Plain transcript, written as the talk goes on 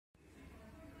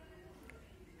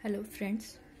Hello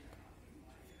friends,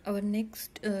 our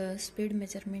next speed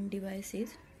measurement device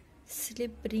is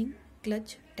slip ring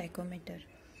clutch tachometer.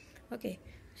 Okay,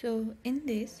 so in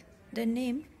this the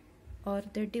name or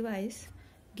the device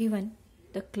given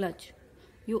the clutch.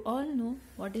 You all know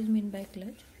what is meant by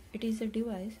clutch. It is a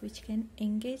device which can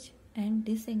engage and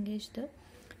disengage the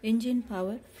engine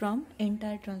power from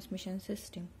entire transmission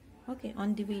system, okay,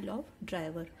 on the wheel of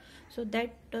driver. So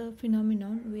that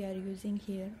phenomenon we are using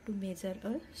here to measure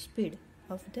a speed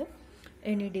of the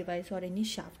any device or any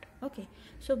shaft. Okay,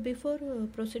 so before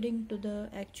proceeding to the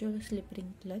actual slip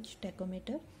ring clutch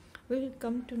tachometer, we will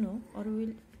come to know or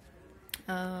will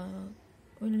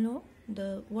know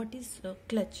the what is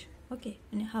clutch, okay,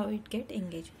 and how it get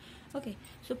engaged. Okay,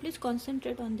 so please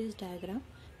concentrate on this diagram.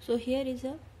 So here is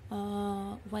a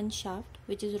one shaft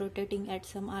which is rotating at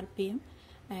some RPM,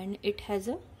 and it has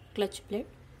a clutch plate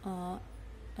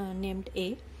named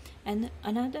A, and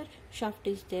another shaft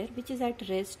is there which is at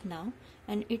rest now,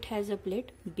 and it has a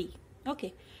plate B.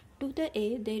 Okay, to the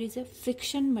A there is a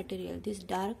friction material. This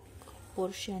dark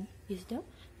portion is the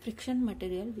friction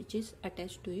material which is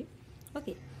attached to it.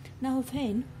 Okay, now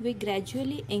when we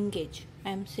gradually engage,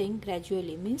 I am saying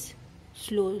gradually means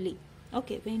slowly.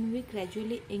 Okay, when we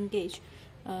gradually engage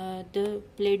the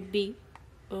plate B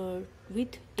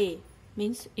with A,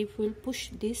 means if we'll push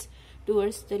this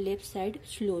towards the left side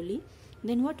slowly,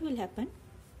 then what will happen?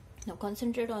 Now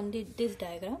concentrate on this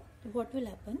diagram. What will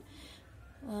happen?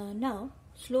 Now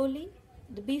slowly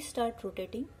the B start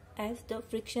rotating as the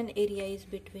friction area is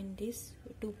between these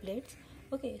two plates.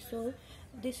 Okay, so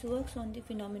this works on the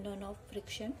phenomenon of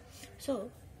friction. So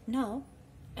now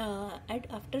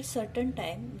after certain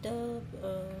time the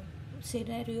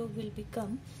scenario will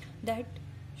become that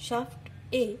shaft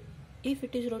A, if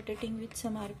it is rotating with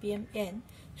some RPM n,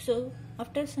 so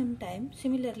after some time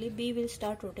similarly B will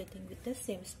start rotating with the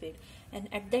same speed, and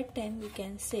at that time we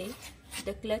can say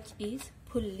the clutch is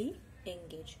fully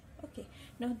engaged. Okay,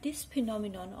 now this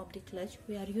phenomenon of the clutch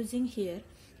we are using here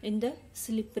in the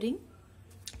slip ring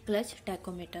clutch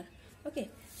tachometer. Okay,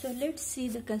 so let's see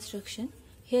the construction.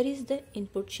 Here is the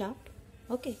input shaft,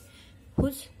 okay,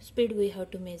 whose speed we have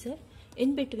to measure.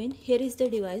 In between, here is the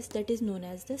device that is known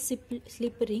as the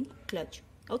slip ring clutch.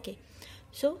 Okay,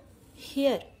 so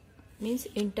here means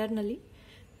internally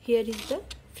here is the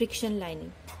friction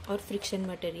lining or friction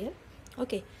material.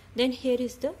 Okay, then here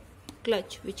is the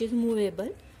clutch which is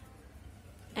movable,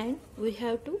 and we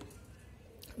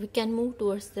can move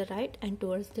towards the right and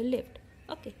towards the left.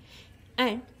 Okay,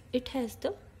 and it has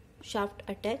the shaft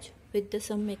attached with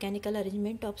some mechanical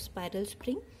arrangement of spiral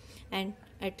spring, and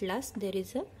at last there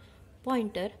is a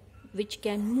pointer which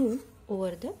can move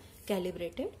over the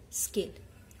calibrated scale.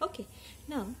 Okay,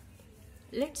 now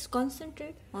let's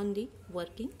concentrate on the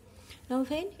working. Now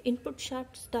when input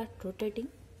shaft start rotating,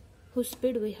 whose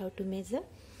speed we have to measure,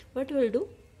 what we'll do,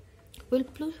 we'll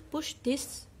push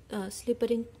this slip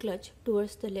ring clutch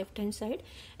towards the left hand side,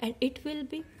 and it will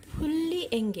be fully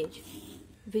engaged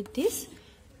with this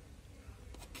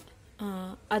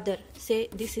other, say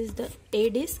this is the A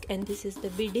disc and this is the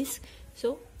B disc.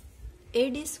 So A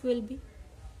disc will be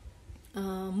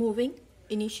moving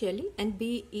initially and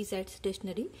B is at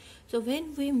stationary. So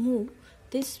when we move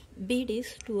this B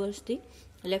disc towards the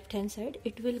left hand side,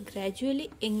 it will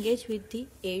gradually engage with the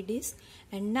A disc,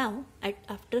 and now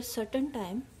after certain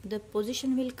time the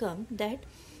position will come that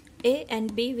A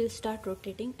and B will start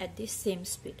rotating at the same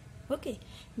speed. Okay,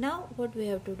 now what we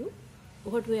have to do,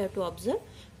 what we have to observe,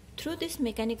 through this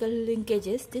mechanical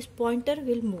linkages this pointer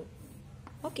will move.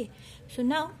 Okay, so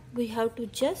now we have to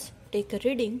just take a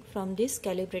reading from this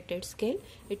calibrated scale.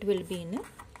 It will be in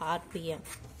a RPM.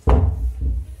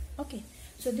 Okay,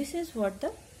 so this is what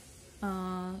the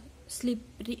slip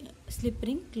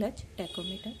ring clutch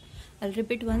tachometer. I'll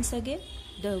repeat once again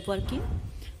the working.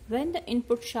 When the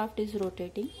input shaft is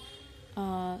rotating,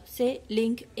 say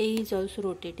link A is also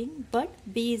rotating but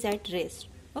B is at rest.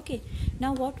 Okay,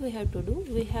 now what we have to do,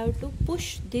 we have to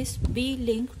push this B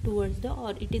link towards the,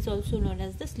 or it is also known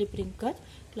as the slip ring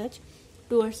clutch,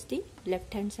 towards the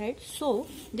left hand side. So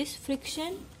this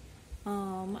friction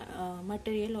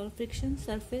material or friction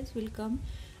surface will come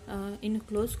in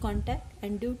close contact,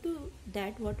 and due to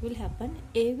that what will happen,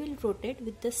 A will rotate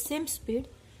with the same speed,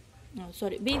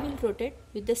 B will rotate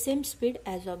with the same speed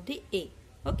as of the A.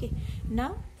 Okay,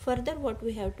 now further what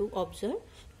we have to observe,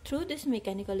 through this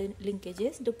mechanical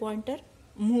linkages the pointer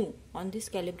move on this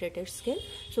calibrated scale.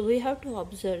 So we have to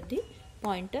observe the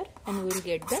pointer and we will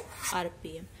get the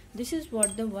RPM. This is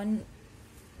what the one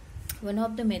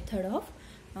of the method of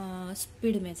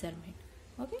speed measurement.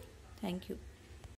 Okay, thank you.